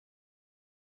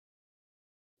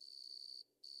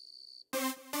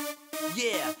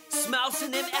Yeah, S.mouse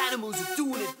and them animals are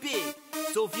doing it big.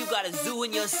 So if you got a zoo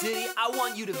in your city, I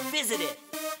want you to visit it.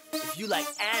 If you like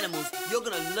animals, you're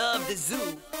gonna love the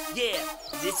zoo. Yeah,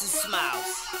 this is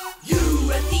S.mouse.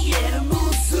 You at the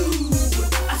animal zoo.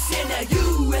 I said now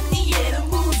you at the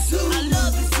animal zoo. I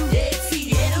love the zoo. Yeah, it's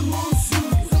the animal zoo.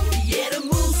 The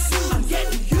animal zoo. I'm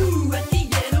getting you at the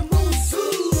animal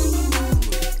zoo.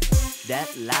 That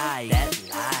lion,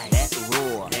 that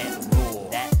roar,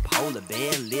 that polar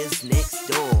bear lives next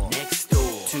door.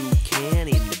 Toucan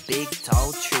in the big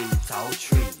tall tree.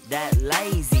 That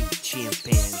lazy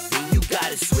chimpanzee. You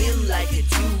gotta swim like a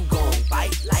dugong,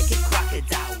 bite like a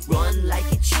crocodile, run like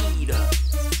a cheetah,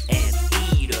 and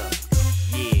eat her.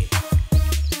 Yeah,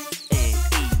 and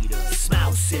eat her.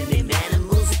 S.mouse and them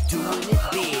animals are doing it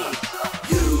big.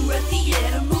 You at the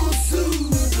animal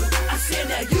zoo. I said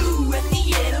now you at the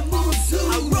animal zoo.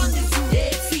 I run the zoo.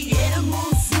 Yeah, it's the animal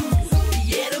zoo.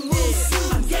 The animal zoo.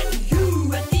 I'm getting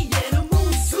you at the animal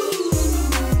zoo.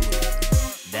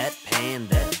 That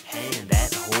panda,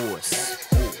 that horse,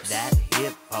 that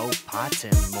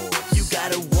hippopotamus. You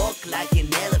gotta walk like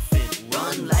an elephant,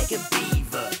 run like a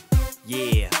beaver.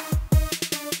 Yeah,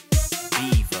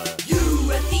 beaver.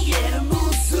 You at the animal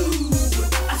zoo.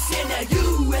 I said now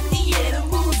you at the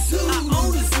animal zoo. I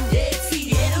own the zoo. Yeah, it's the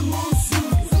animal zoo.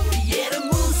 The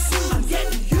animal zoo. I'm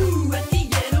getting you at the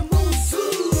animal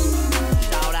zoo.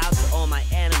 Shout out to all my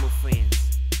animal friends.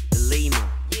 The lemur,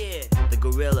 yeah, the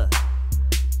gorilla.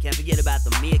 Can't forget about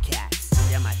the meerkats.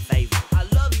 They're my favorite. I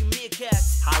love you,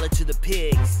 meerkats. Holler to the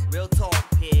pigs. Real talk,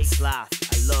 pig. Sloth.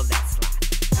 I love that sloth.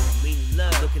 I really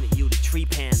love looking at you, the tree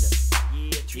panda.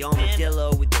 Yeah, tree panda. The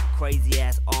armadillo with the crazy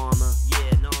ass armor.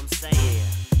 Yeah, know what I'm saying?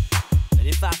 Yeah. And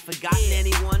if I've forgotten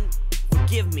anyone,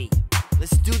 forgive me.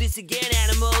 Let's do this again,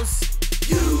 animals.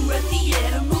 You at the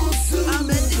animal zoo. I'm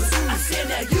at the zoo. I said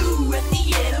now you at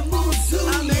the animal zoo.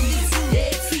 I'm at the zoo.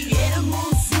 Yeah, it's the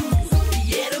animal zoo.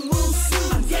 The animal zoo.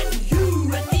 I'm getting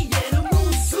you at the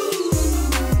animal zoo.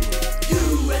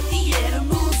 You at the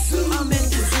animal zoo. I'm at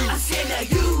the zoo. I said now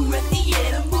you at the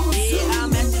animal zoo. Yeah,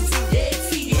 I'm at the zoo. Yeah, it's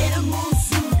the animal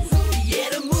zoo. The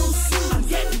animal zoo. I'm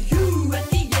getting you at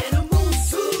the animal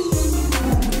zoo.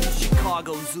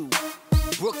 Chicago Zoo,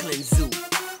 Brooklyn Zoo,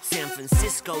 San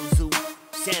Francisco Zoo,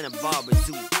 Santa Barbara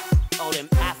Zoo, all them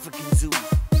African zoos,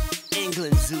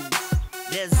 England zoos.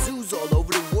 There's zoos all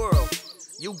over the world.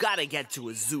 You gotta get to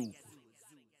a zoo.